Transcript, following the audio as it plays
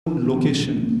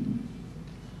Location.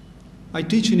 I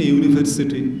teach in a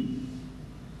university.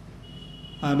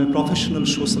 I am a professional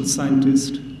social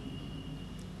scientist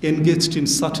engaged in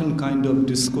certain kind of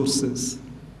discourses.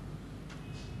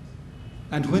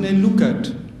 And when I look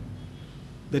at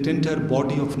that entire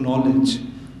body of knowledge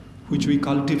which we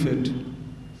cultivate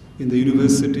in the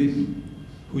university,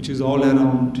 which is all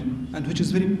around and which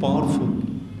is very powerful,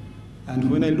 and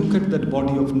when I look at that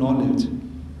body of knowledge,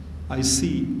 I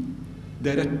see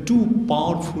there are two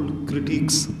powerful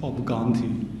critiques of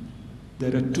Gandhi.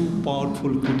 There are two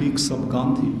powerful critiques of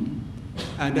Gandhi.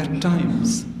 And at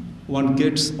times, one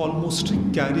gets almost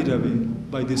carried away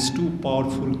by these two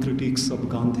powerful critiques of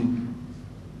Gandhi.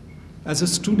 As a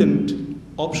student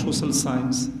of social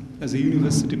science, as a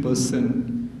university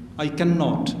person, I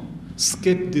cannot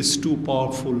escape these two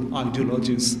powerful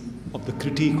ideologies of the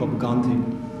critique of Gandhi.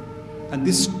 And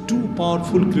these two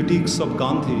powerful critiques of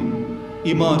Gandhi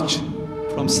emerge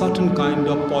from certain kind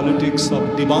of politics of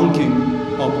debunking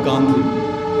of Gandhi.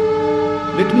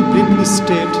 Let me briefly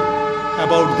state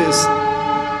about these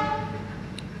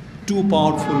two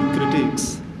powerful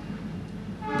critiques.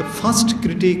 The first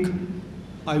critique,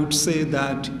 I would say,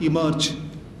 that emerged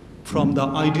from the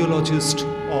ideologist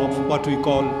of what we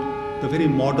call the very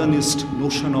modernist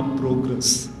notion of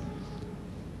progress.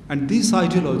 And this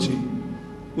ideology,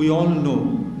 we all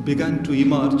know, began to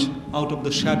emerge out of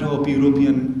the shadow of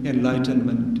European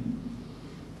Enlightenment.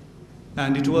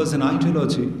 And it was an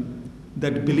ideology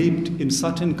that believed in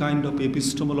certain kind of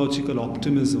epistemological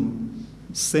optimism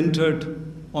centered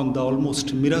on the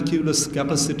almost miraculous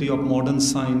capacity of modern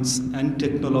science and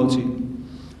technology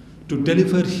to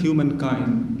deliver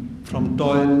humankind from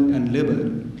toil and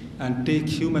labor and take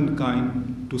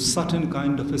humankind to certain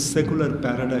kind of a secular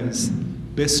paradise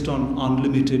based on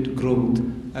unlimited growth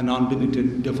and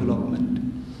unlimited development.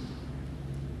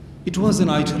 It was an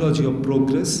ideology of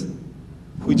progress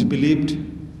which believed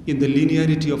in the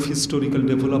linearity of historical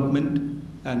development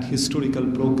and historical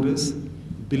progress,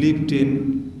 believed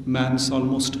in man's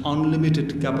almost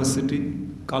unlimited capacity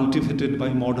cultivated by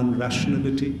modern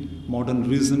rationality, modern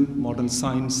reason, modern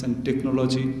science and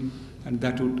technology, and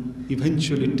that would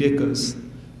eventually take us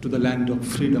to the land of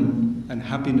freedom and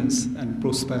happiness and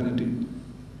prosperity.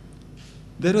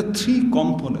 There are three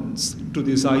components to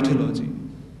this ideology.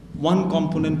 One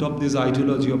component of this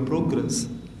ideology of progress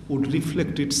would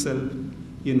reflect itself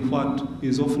in what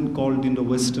is often called in the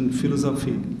Western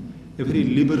philosophy a very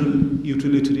liberal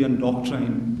utilitarian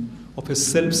doctrine of a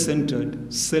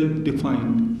self-centered,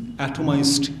 self-defined,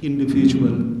 atomized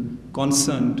individual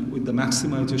concerned with the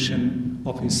maximization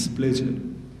of his pleasure.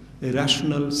 A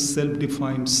rational,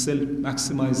 self-defined,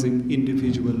 self-maximizing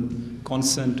individual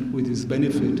concerned with his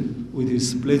benefit, with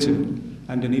his pleasure,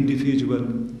 and an individual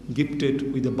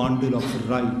gifted with a bundle of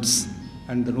rights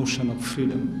and the notion of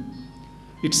freedom.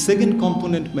 Its second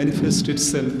component manifests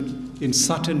itself in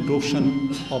certain notion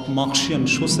of Marxian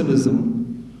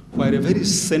socialism, where a very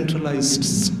centralized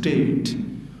state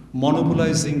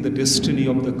monopolizing the destiny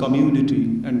of the community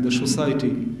and the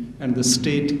society, and the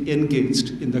state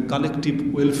engaged in the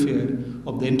collective welfare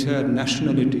of the entire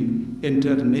nationality,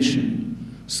 entire nation.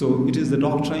 So it is the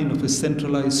doctrine of a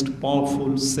centralized,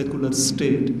 powerful, secular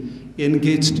state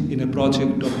engaged in a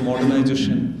project of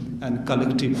modernization and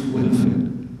collective welfare.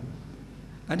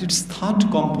 And its third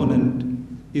component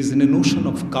is in a notion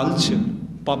of culture,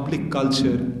 public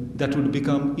culture, that would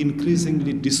become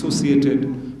increasingly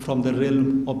dissociated from the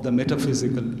realm of the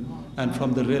metaphysical and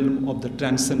from the realm of the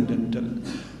transcendental.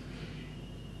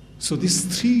 So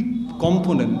these three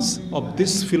components of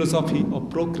this philosophy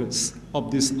of progress, of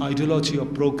this ideology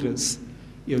of progress,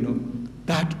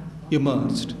 that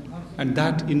emerged. And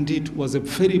that indeed was a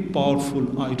very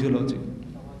powerful ideology.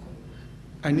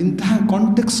 And in the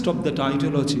context of that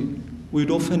ideology, we'd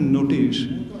often notice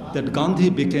that Gandhi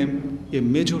became a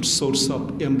major source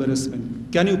of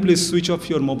embarrassment. Can you please switch off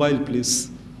your mobile,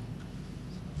 please?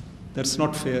 That's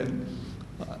not fair.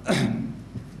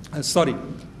 Sorry.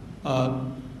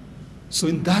 So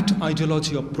in that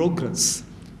ideology of progress,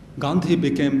 Gandhi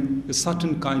became a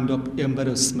certain kind of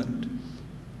embarrassment,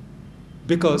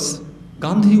 because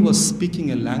Gandhi was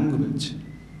speaking a language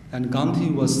and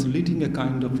Gandhi was leading a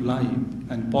kind of life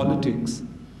and politics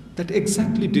that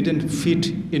exactly didn't fit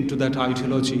into that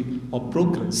ideology of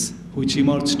progress, which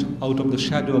emerged out of the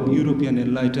shadow of European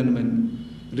Enlightenment,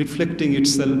 reflecting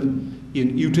itself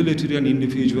in utilitarian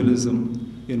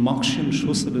individualism, in Marxian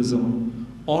socialism,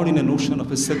 or in a notion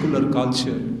of a secular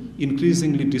culture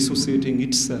increasingly dissociating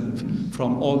itself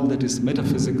from all that is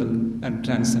metaphysical and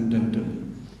transcendental.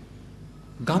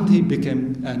 Gandhi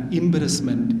became an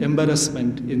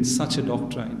embarrassment in such a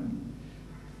doctrine.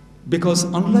 Because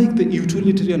unlike the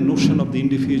utilitarian notion of the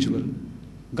individual,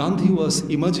 Gandhi was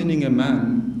imagining a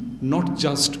man not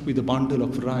just with a bundle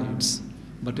of rights,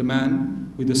 but a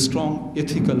man with a strong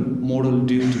ethical, moral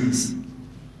duties.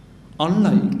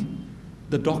 Unlike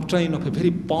the doctrine of a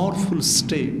very powerful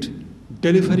state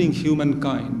delivering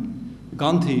humankind,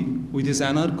 Gandhi, with his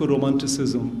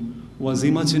anarcho-romanticism, was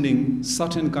imagining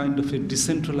certain kind of a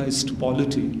decentralized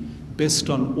polity based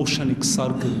on oceanic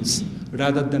circles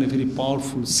rather than a very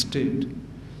powerful state.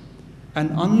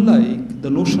 And unlike the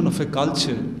notion of a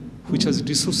culture which has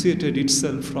dissociated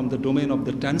itself from the domain of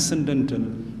the transcendental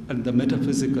and the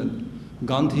metaphysical,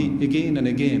 Gandhi again and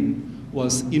again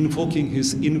was invoking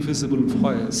his invisible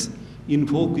voice,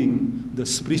 invoking the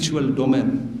spiritual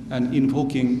domain and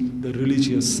invoking the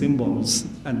religious symbols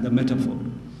and the metaphor.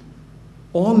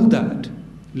 All that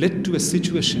led to a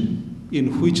situation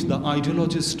in which the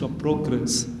ideologist of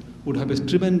progress would have a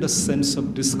tremendous sense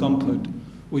of discomfort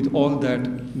with all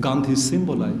that Gandhi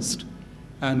symbolized.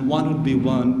 And one would be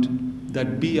warned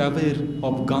that be aware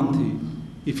of Gandhi.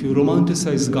 If you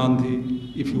romanticize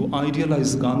Gandhi, if you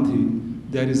idealize Gandhi,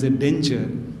 there is a danger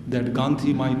that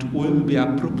Gandhi might well be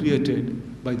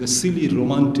appropriated by the silly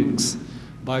romantics,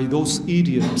 by those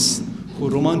idiots who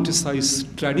romanticize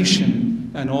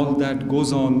tradition and all that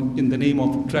goes on in the name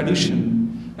of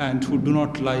tradition and who do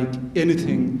not like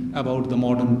anything about the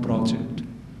modern project.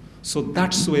 So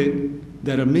that's why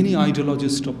there are many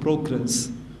ideologists of progress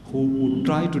who would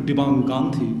try to debunk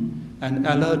Gandhi and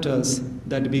alert us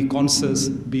that be conscious,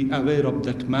 be aware of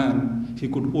that man. He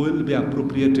could well be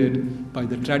appropriated by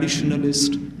the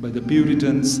traditionalists, by the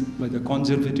Puritans, by the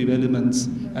conservative elements,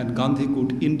 and Gandhi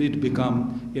could indeed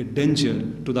become a danger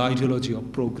to the ideology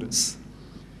of progress.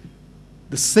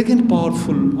 The second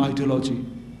powerful ideology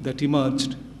that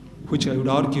emerged, which I would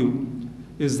argue,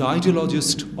 is the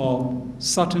ideologist of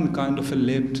certain kind of a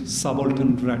left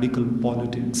subaltern radical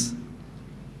politics.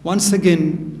 Once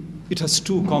again, it has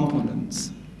two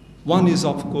components. One is,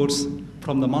 of course,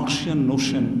 from the Marxian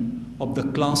notion of the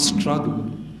class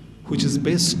struggle, which is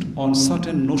based on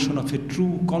certain notion of a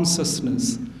true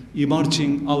consciousness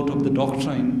emerging out of the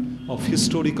doctrine of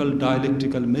historical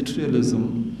dialectical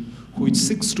materialism, which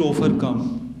seeks to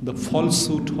overcome the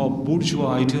falsehood of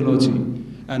bourgeois ideology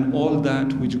and all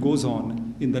that which goes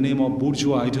on in the name of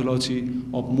bourgeois ideology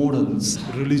of morals,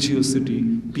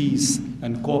 religiosity, peace,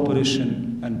 and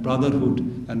cooperation, and brotherhood,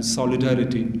 and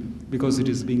solidarity, because it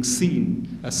is being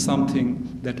seen as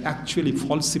something that actually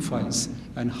falsifies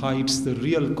and hides the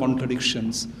real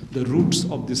contradictions. The roots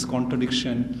of this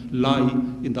contradiction lie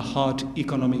in the hard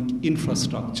economic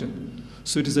infrastructure.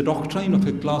 So it is a doctrine of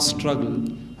a class struggle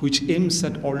which aims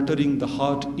at altering the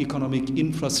hard economic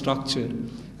infrastructure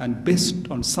and based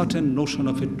on certain notion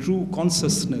of a true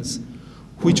consciousness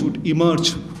which would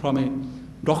emerge from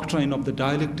a doctrine of the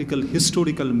dialectical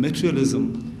historical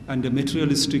materialism and a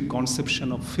materialistic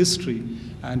conception of history,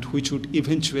 and which would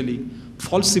eventually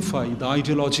falsify the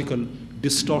ideological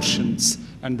distortions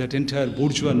and that entire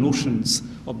bourgeois notions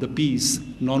of the peace,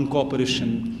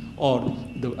 non-cooperation, or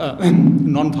the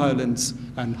non-violence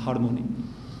and harmony.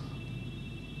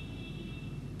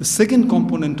 The second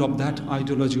component of that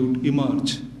ideology would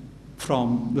emerge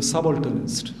from the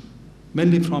subalternist,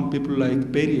 mainly from people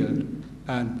like Periyar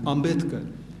and Ambedkar,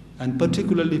 and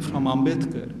particularly from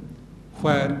Ambedkar,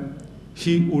 where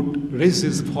he would raise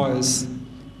his voice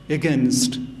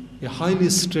against a highly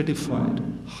stratified,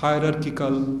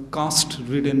 hierarchical,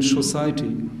 caste-ridden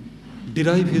society,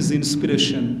 derive his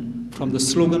inspiration from the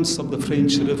slogans of the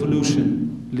French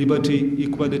Revolution, liberty,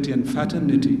 equality, and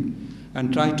fraternity,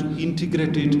 and try to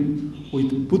integrate it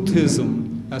with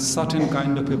Buddhism as certain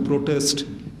kind of a protest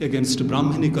against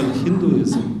Brahminical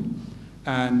Hinduism,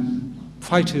 and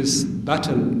fight his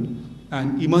battle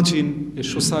and imagine a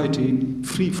society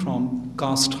free from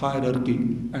caste hierarchy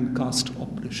and caste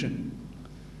oppression.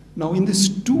 Now, in these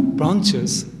two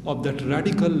branches of that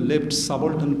radical left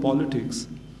subaltern politics,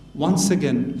 once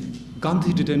again,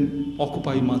 Gandhi didn't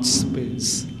occupy much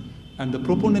space. And the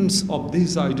proponents of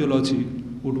this ideology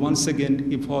would once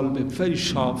again evolve a very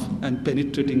sharp and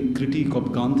penetrating critique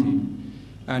of Gandhi.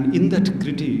 And in that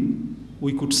critique,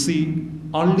 we could see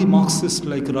early Marxists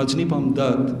like Rajnipam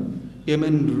Dutt,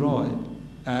 M.N. Roy,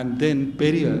 and then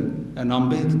Periyar and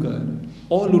Ambedkar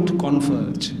all would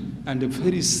converge, and a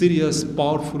very serious,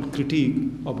 powerful critique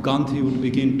of Gandhi would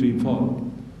begin to evolve.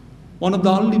 One of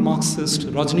the early Marxists,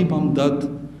 Rajnipam Dutt,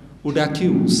 would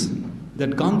accuse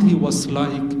that Gandhi was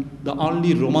like the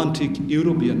early romantic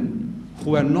European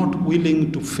who were not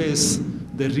willing to face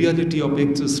the reality of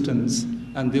existence,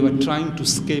 and they were trying to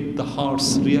escape the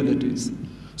harsh realities.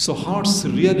 So harsh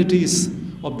realities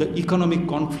of the economic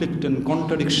conflict and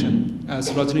contradiction, as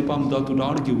Rajnipam Dutt would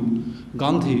argue,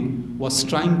 Gandhi was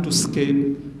trying to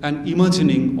escape and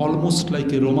imagining almost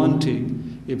like a romantic,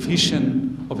 a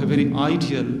vision of a very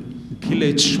ideal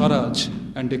village Swaraj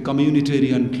and a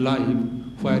communitarian life,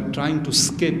 where trying to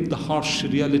escape the harsh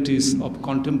realities of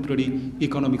contemporary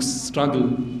economic struggle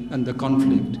and the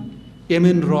conflict.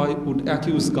 M.N. Roy would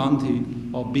accuse Gandhi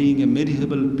of being a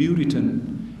medieval Puritan,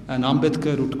 and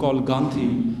Ambedkar would call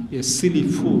Gandhi a silly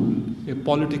fool, a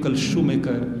political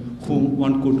shoemaker whom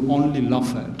one could only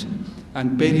laugh at.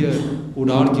 And Perrier would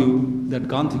argue that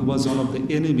Gandhi was one of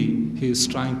the enemy he is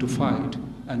trying to fight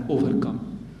and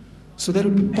overcome. So there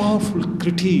would be powerful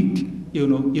critique,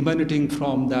 emanating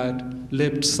from that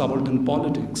left subaltern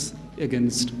politics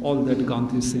against all that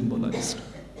Gandhi symbolized.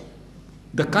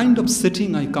 The kind of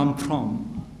setting I come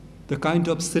from,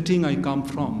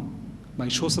 my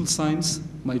social science,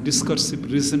 my discursive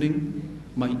reasoning,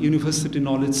 my university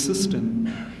knowledge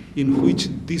system, in which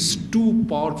these two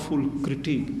powerful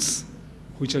critiques,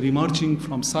 which are emerging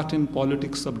from certain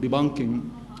politics of debunking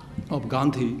of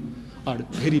Gandhi, are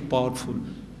very powerful.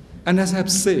 And as I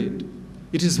have said,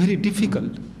 it is very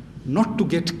difficult not to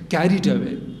get carried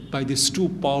away by these two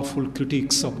powerful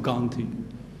critiques of Gandhi,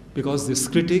 because these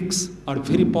critiques are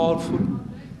very powerful,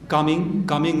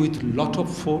 coming with a lot of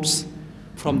force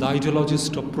from the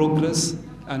ideologist of progress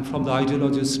and from the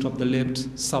ideologist of the left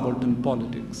subaltern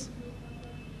politics.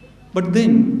 But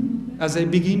then, as I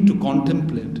begin to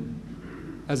contemplate,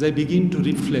 as I begin to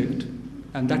reflect,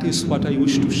 and that is what I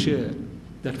wish to share,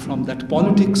 that from that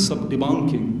politics of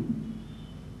debunking,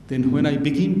 then when I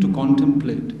begin to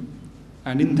contemplate,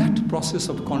 and in that process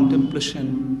of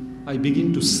contemplation, I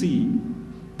begin to see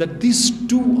that these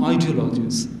two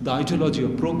ideologies, the ideology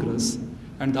of progress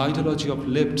and the ideology of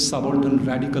left subaltern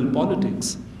radical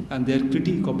politics and their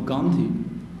critique of Gandhi,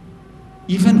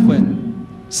 even when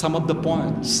some of the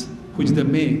points which they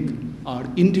make are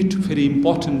indeed very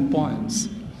important points,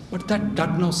 but that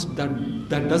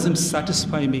doesn't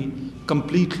satisfy me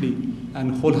completely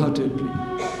and wholeheartedly.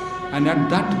 And at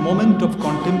that moment of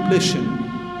contemplation,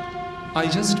 I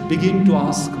just begin to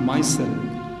ask myself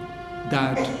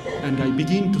that, and I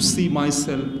begin to see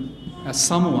myself as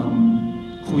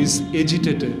someone who is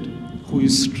agitated, who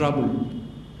is troubled.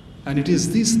 And it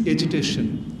is this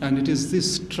agitation and it is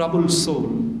this troubled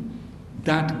soul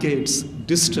that gets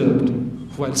disturbed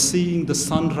while seeing the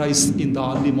sunrise in the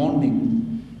early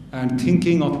morning and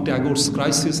thinking of Tagore's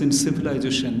Crisis in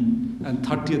Civilization and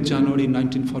 30th January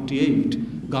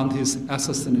 1948, Gandhi's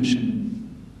assassination.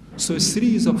 So a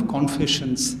series of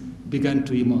confessions began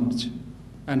to emerge,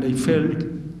 and I felt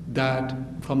that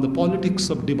from the politics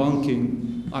of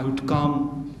debunking, I would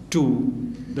come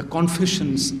to the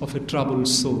confessions of a troubled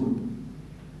soul.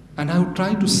 And I would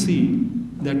try to see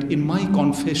that in my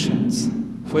confessions,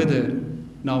 whether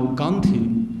now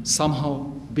Gandhi somehow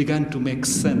began to make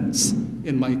sense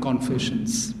in my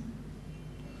confessions.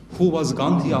 Who was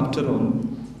Gandhi after all?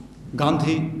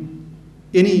 Gandhi,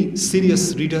 any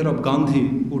serious reader of Gandhi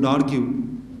would argue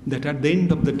that at the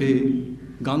end of the day,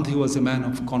 Gandhi was a man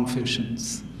of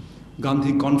confessions.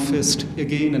 Gandhi confessed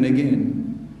again and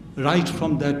again, right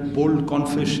from that bold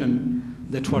confession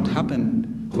that what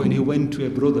happened when he went to a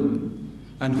brothel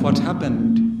and what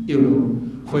happened,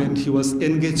 when he was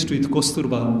engaged with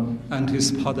Kasturba and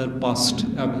his father passed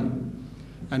away.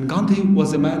 And Gandhi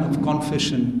was a man of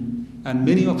confession, and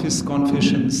many of his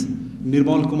confessions,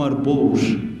 Nirmal Kumar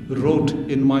Bose wrote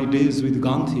in My Days with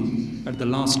Gandhi at the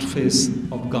last phase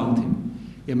of Gandhi,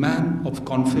 a man of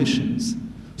confessions.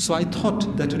 So I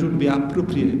thought that it would be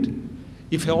appropriate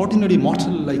if an ordinary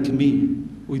mortal like me,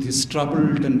 with his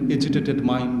troubled and agitated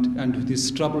mind and with his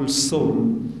troubled soul,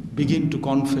 begin to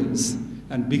confess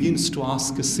and begins to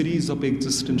ask a series of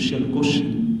existential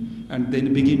questions, and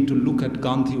then begin to look at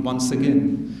Gandhi once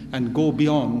again and go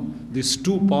beyond these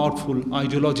two powerful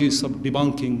ideologies of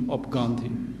debunking of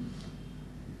Gandhi.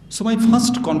 So my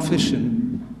first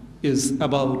confession is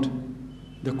about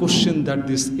the question that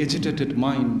this agitated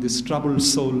mind, this troubled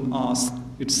soul asks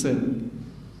itself,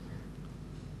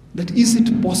 that is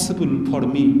it possible for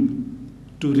me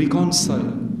to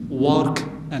reconcile work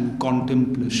and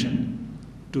contemplation,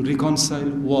 to reconcile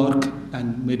work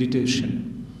and meditation?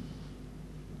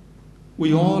 We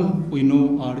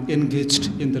know, are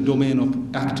engaged in the domain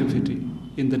of activity,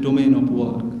 in the domain of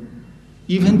work.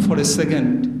 Even for a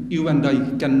second, you and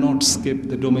I cannot escape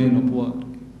the domain of work.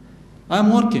 I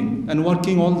am working, and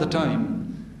working all the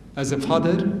time. As a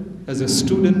father, as a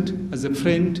student, as a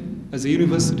friend, as a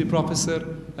university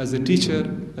professor, as a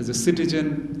teacher, as a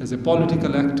citizen, as a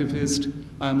political activist,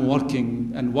 I am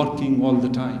working and working all the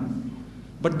time.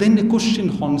 But then a question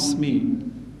haunts me,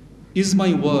 Is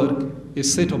my work a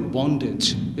set of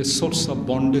bondage, a source of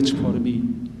bondage for me?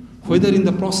 Whether in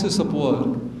the process of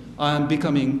work I am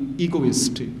becoming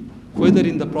egoistic, whether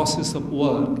in the process of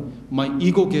work my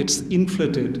ego gets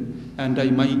inflated and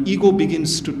my ego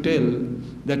begins to tell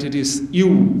that it is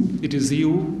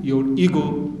you, your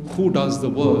ego who does the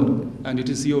work, and it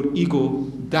is your ego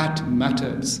that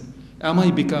matters. Am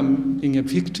I becoming a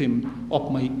victim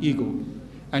of my ego?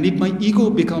 And if my ego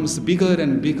becomes bigger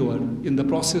and bigger in the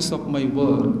process of my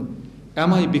work,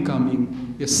 am I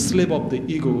becoming a slave of the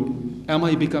ego? Am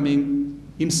I becoming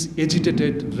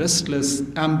agitated, restless,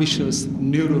 ambitious,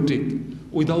 neurotic,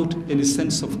 without any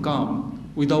sense of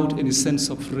calm, without any sense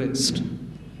of rest?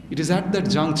 It is at that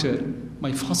juncture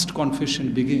my first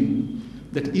confession begins,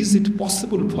 that is it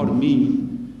possible for me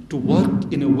to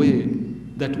work in a way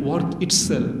that work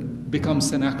itself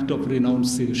becomes an act of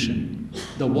renunciation.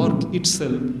 The work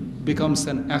itself becomes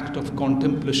an act of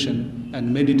contemplation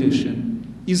and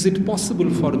meditation. Is it possible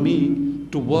for me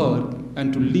to work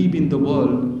and to live in the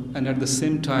world and at the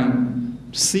same time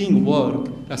seeing work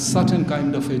as certain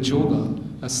kind of a yoga,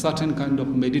 a certain kind of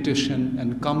meditation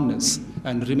and calmness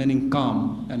and remaining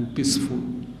calm and peaceful?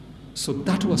 So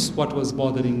that was what was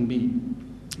bothering me,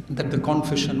 that the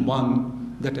confession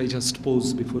one that I just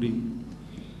posed before you.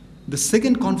 The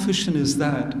second confession is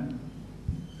that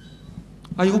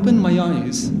I open my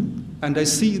eyes and I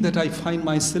see that I find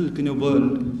myself in a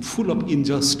world full of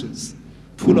injustice,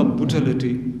 full of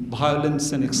brutality,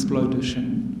 violence and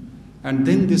exploitation. And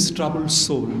then this troubled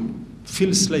soul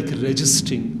feels like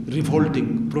resisting,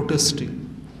 revolting, protesting.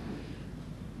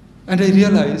 And I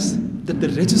realize that the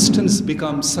resistance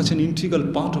becomes such an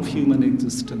integral part of human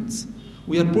existence.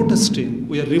 We are protesting,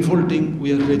 we are revolting,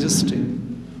 we are resisting.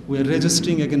 We are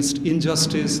resisting against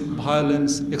injustice,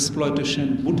 violence,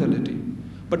 exploitation, brutality.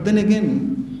 But then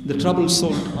again, the troubled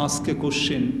soul asks a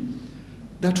question,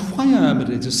 that why I am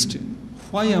resisting?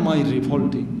 Why am I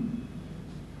revolting?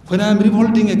 When I am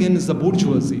revolting against the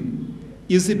bourgeoisie,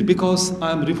 is it because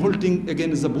I am revolting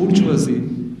against the bourgeoisie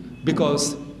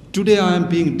because today I am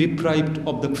being deprived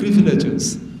of the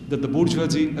privileges that the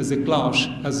bourgeoisie as a class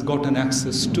has gotten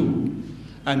access to?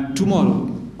 And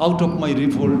tomorrow, out of my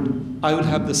revolt, I will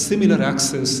have the similar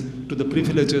access to the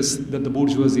privileges that the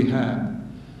bourgeoisie have.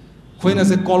 When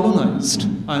as a colonized,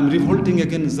 I am revolting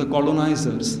against the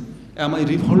colonizers, am I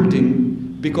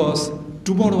revolting because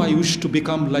tomorrow I wish to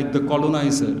become like the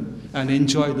colonizer and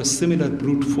enjoy the similar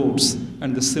brute force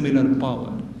and the similar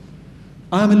power?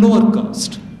 I am a lower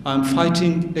caste. I am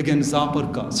fighting against the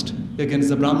upper caste, against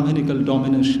the Brahmanical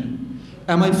domination.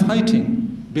 Am I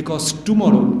fighting because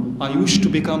tomorrow I wish to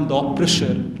become the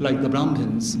oppressor like the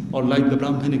Brahmins or like the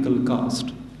Brahmanical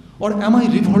caste? Or am I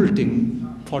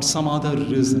revolting for some other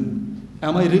reason?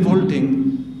 Am I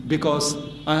revolting because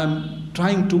I am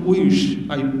trying to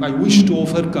I wish to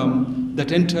overcome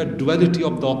that entire duality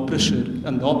of the oppressor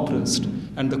and the oppressed,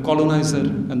 and the colonizer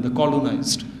and the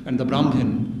colonized, and the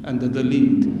Brahmin and the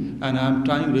Dalit, and I am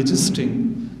trying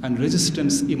resisting, and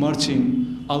resistance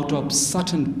emerging out of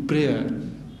certain prayer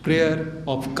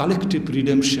of collective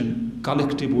redemption,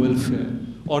 collective welfare?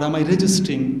 Or am I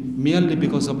resisting merely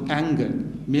because of anger,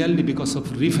 merely because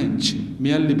of revenge,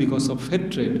 merely because of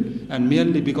hatred, and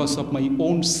merely because of my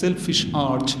own selfish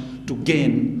urge to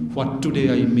gain what today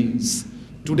I miss?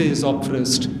 Today's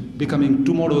oppressed becoming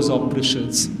tomorrow's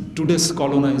oppressors, today's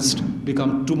colonized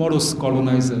become tomorrow's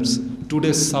colonizers,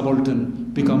 today's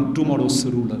subaltern become tomorrow's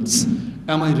rulers.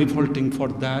 Am I revolting for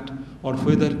that, or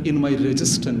whether in my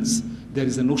resistance there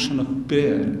is a notion of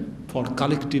prayer for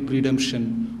collective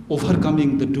redemption,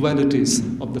 overcoming the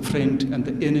dualities of the friend and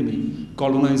the enemy,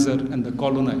 colonizer and the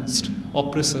colonized,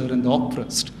 oppressor and the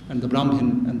oppressed, and the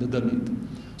Brahmin and the Dalit?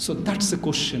 So that's the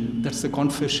question, that's the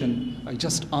confession I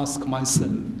just ask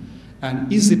myself.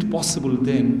 And is it possible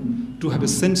then to have a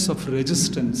sense of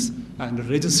resistance, and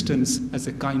resistance as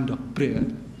a kind of prayer?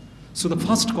 So the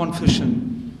first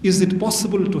confession, is it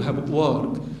possible to have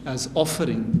work as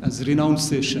offering, as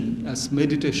renunciation, as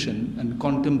meditation and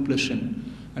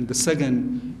contemplation? And the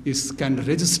second is, can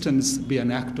resistance be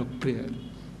an act of prayer?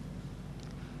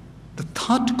 The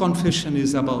third confession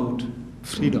is about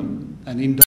freedom and independence.